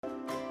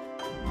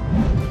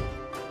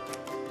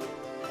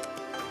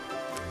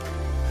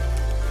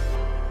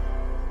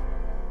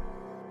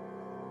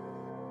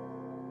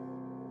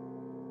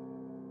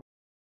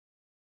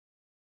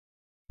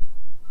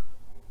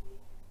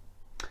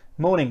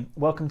Morning,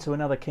 welcome to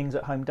another Kings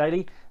at Home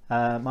Daily.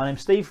 My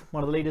name's Steve,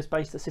 one of the leaders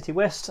based at City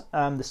West.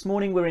 This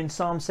morning we're in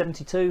Psalm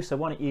 72, so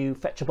why don't you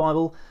fetch a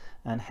Bible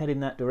and head in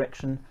that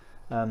direction.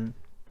 If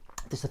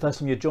this is the first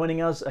time you're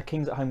joining us,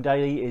 Kings at Home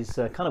Daily is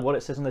kind of what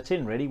it says on the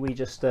tin, really. We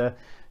just,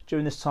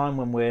 during this time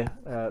when we're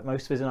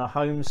most of us in our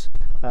homes,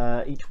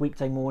 each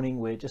weekday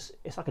morning,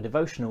 it's like a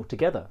devotional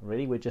together,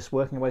 really. We're just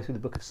working our way through the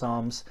book of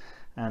Psalms,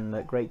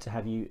 and great to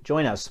have you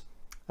join us.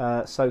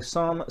 So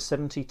Psalm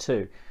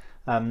 72.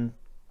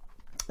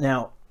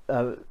 Now,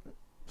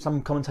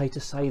 some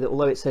commentators say that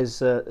although it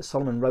says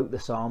Solomon wrote the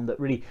psalm, that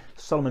really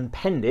Solomon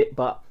penned it,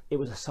 but it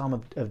was a psalm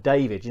of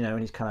David, in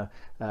his kind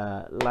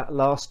of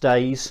last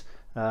days,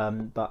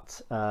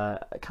 but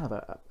kind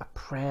of a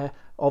prayer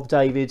of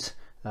David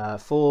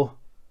for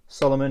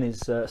Solomon,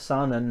 his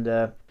son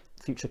and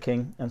future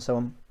king, and so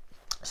on.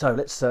 So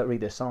let's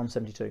read this, Psalm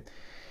 72.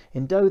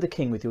 Endow the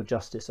king with your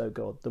justice, O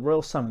God, the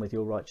royal son with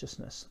your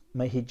righteousness.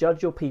 May he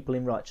judge your people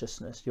in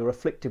righteousness, your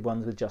afflicted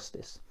ones with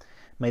justice.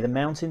 May the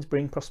mountains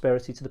bring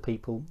prosperity to the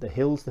people, the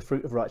hills the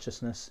fruit of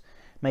righteousness.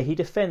 May he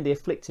defend the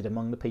afflicted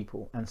among the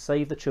people, and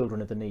save the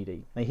children of the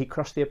needy. May he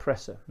crush the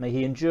oppressor. May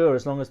he endure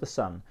as long as the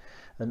sun,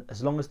 and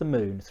as long as the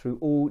moon, through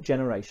all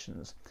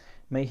generations.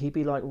 May he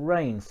be like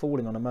rain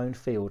falling on a mown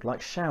field,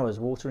 like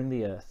showers watering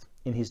the earth.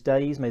 In his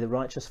days may the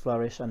righteous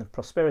flourish, and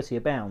prosperity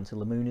abound till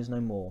the moon is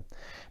no more.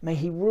 May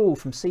he rule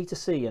from sea to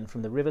sea, and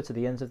from the river to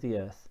the ends of the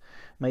earth.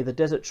 May the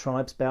desert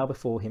tribes bow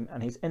before him,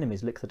 and his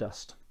enemies lick the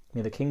dust.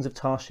 May the kings of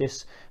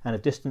Tarshish and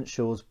of distant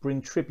shores bring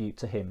tribute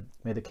to him.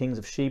 May the kings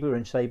of Sheba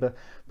and Sheba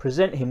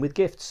present him with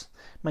gifts.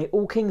 May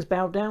all kings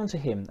bow down to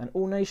him, and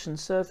all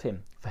nations serve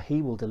him. For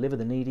he will deliver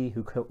the needy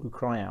who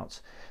cry out,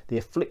 the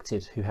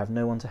afflicted who have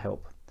no one to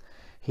help.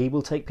 He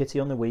will take pity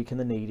on the weak and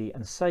the needy,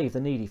 and save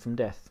the needy from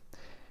death.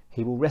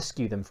 He will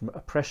rescue them from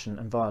oppression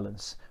and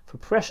violence, for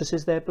precious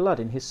is their blood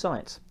in his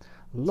sight.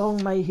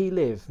 Long may he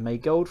live, may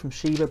gold from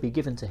Sheba be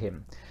given to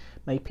him.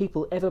 May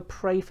people ever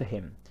pray for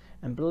him,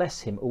 and bless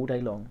him all day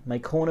long. May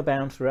corn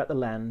abound throughout the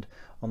land,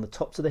 on the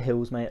tops of the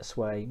hills may it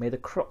sway. May the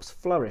crops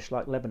flourish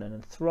like Lebanon,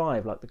 and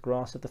thrive like the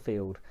grass of the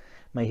field.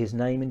 May his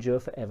name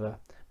endure forever,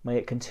 may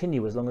it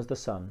continue as long as the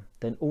sun.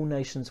 Then all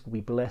nations will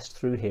be blessed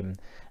through him,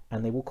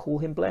 and they will call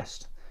him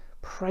blessed.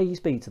 Praise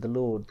be to the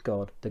Lord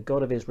God, the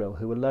God of Israel,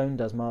 who alone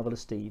does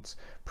marvellous deeds.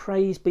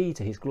 Praise be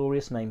to his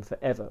glorious name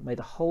forever. May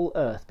the whole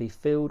earth be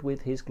filled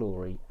with his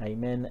glory.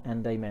 Amen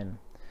and amen.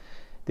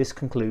 This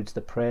concludes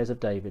the prayers of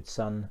David,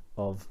 son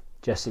of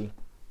Jesse,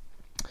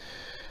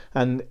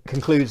 and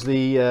concludes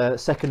the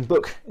second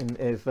book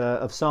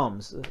of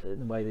Psalms, in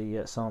the way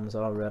the Psalms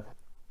are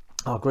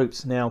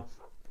groups. Now,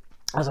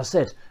 as I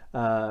said,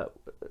 I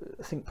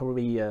think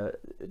probably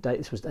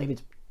this was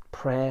David's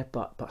prayer,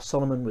 but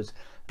Solomon was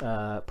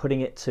putting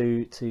it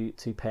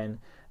to pen.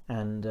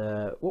 And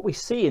what we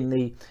see in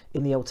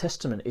the Old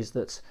Testament is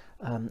that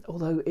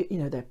although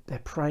they're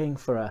praying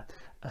for a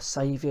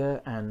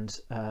saviour, and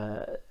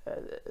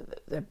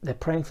they're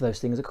praying for those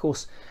things, of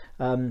course,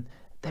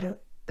 they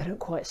don't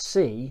quite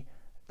see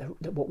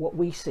what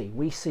we see.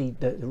 We see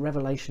the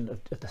revelation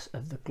of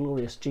the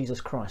glorious Jesus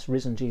Christ,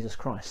 risen Jesus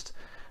Christ,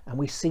 and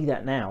we see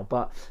that now.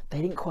 But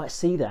they didn't quite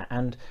see that,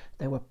 and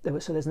so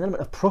there's an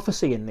element of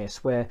prophecy in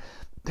this where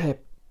they're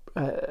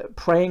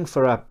praying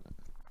for a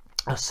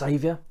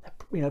saviour,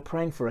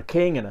 praying for a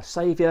king and a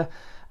saviour,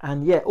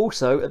 and yet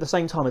also at the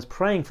same time as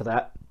praying for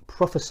that,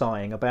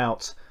 prophesying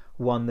about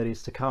one that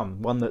is to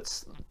come, one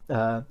that's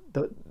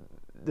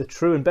the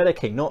true and better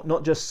king,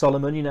 not just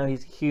Solomon,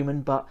 he's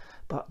human, but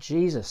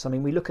Jesus. I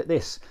mean, we look at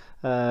this,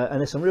 and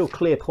there's some real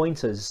clear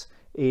pointers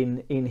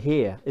in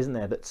here, isn't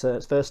there?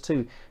 That verse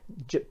 2,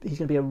 he's going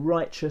to be a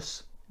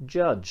righteous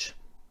judge.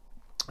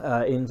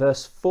 In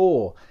verse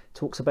 4,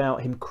 talks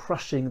about him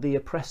crushing the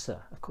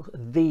oppressor. Of course,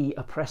 the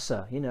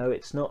oppressor.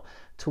 It's not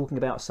talking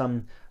about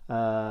some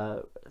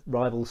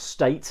rival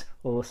state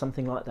or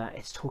something like that.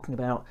 It's talking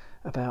about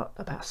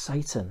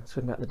Satan. It's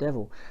talking about the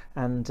devil.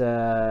 And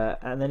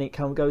then it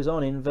goes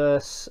on in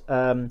verse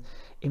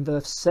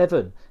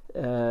 7.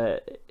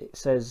 It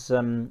says,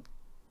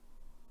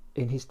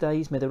 in his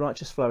days may the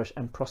righteous flourish,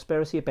 and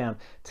prosperity abound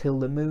till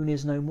the moon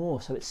is no more.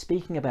 So it's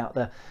speaking about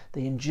the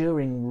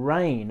enduring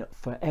reign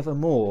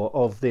forevermore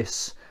of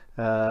this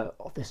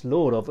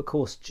Lord, of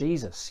course,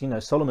 Jesus.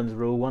 Solomon's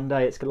rule one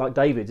day, it's like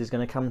David's, is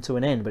going to come to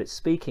an end, but it's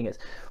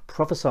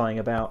prophesying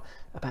about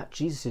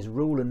Jesus's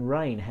rule and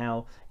reign,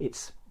 how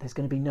there's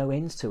going to be no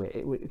ends to it.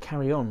 It will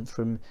carry on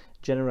from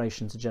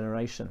generation to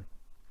generation.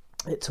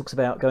 It talks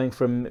about going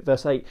from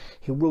verse 8,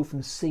 he'll rule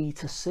from sea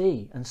to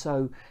sea, and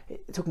so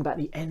it's talking about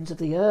the ends of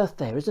the earth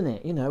there, isn't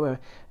it?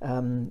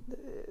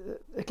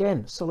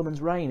 Again,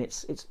 Solomon's reign,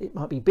 it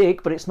might be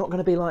big, but it's not going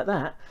to be like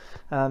that.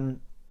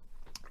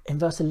 In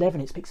verse 11,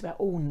 it speaks about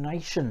all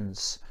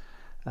nations,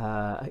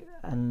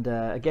 and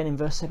again in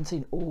verse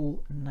 17,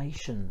 all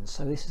nations.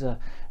 So this is a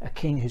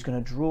king who's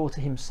going to draw to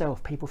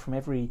himself people from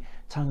every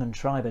tongue and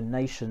tribe and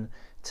nation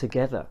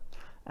together.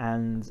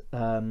 And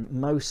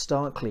most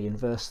starkly in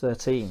verse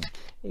 13,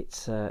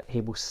 it's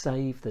he will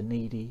save the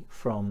needy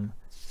from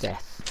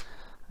death.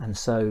 And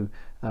so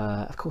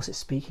of course, it's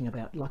speaking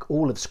about, like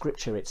all of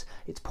Scripture, it's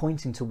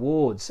pointing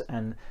towards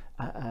and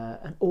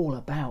all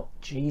about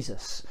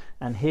Jesus.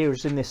 And here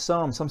is in this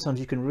psalm, sometimes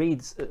you can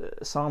read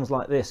psalms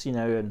like this, you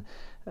know, and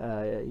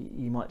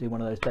you might do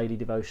one of those daily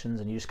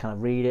devotions and you just kind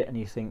of read it and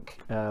you think,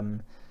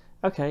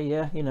 okay,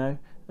 yeah, you know,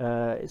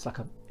 it's like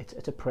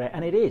it's a prayer,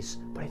 and it is,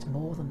 but it's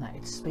more than that.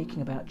 It's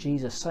speaking about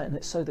Jesus, and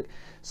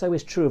so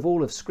is true of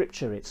all of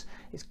Scripture. It's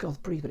God's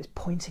breathed, but it's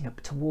pointing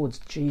up towards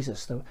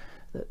Jesus, the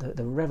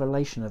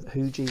revelation of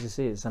who Jesus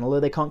is. And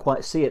although they can't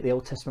quite see it, the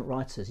Old Testament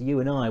writers,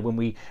 you and I, when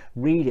we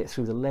read it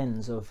through the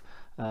lens of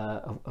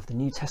the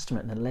New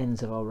Testament and the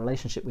lens of our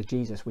relationship with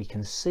Jesus, we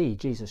can see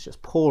Jesus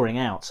just pouring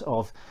out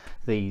of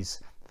these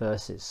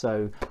verses.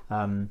 So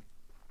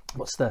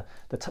what's our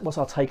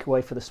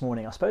takeaway for this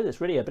morning? I suppose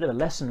it's really a bit of a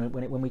lesson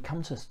when we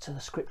come to the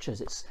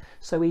Scriptures. It's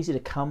so easy to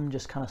come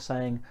just kind of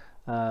saying,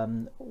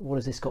 what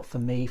has this got for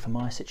me, for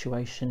my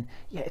situation?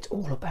 Yeah, it's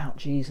all about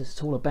Jesus.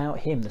 It's all about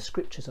him. The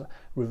Scriptures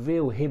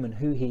reveal him and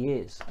who he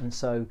is. And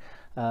so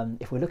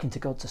if we're looking to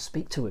God to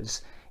speak to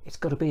us, it's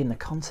got to be in the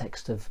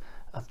context of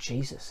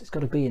Jesus. It's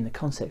got to be in the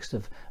context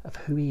of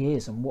who he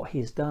is and what he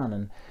has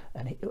done,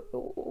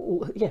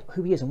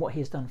 who he is and what he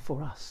has done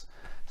for us.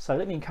 So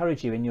let me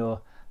encourage you in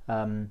your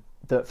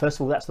that first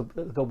of all, that's the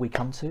God we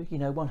come to, you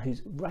know, one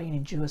whose reign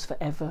endures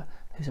forever,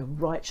 who's a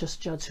righteous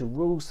judge, who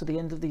rules to the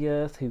end of the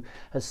earth, who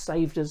has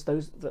saved us,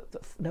 those that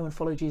know and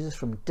follow Jesus,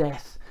 from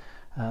death,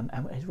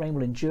 and his reign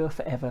will endure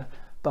forever.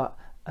 But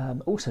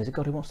also he's a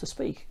God who wants to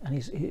speak, and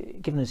he's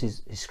given us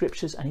his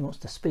Scriptures, and he wants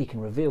to speak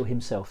and reveal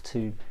himself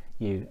to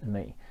you and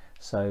me.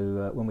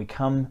 So when we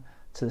come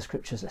to the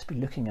Scriptures, let's be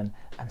looking and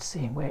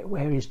seeing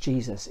where is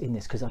Jesus in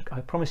this, because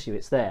I promise you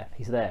it's there.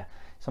 He's there.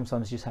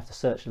 Sometimes you just have to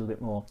search a little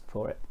bit more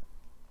for it.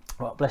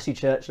 Well, bless you,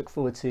 church. Look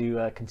forward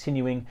to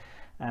continuing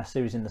our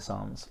series in the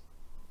Psalms.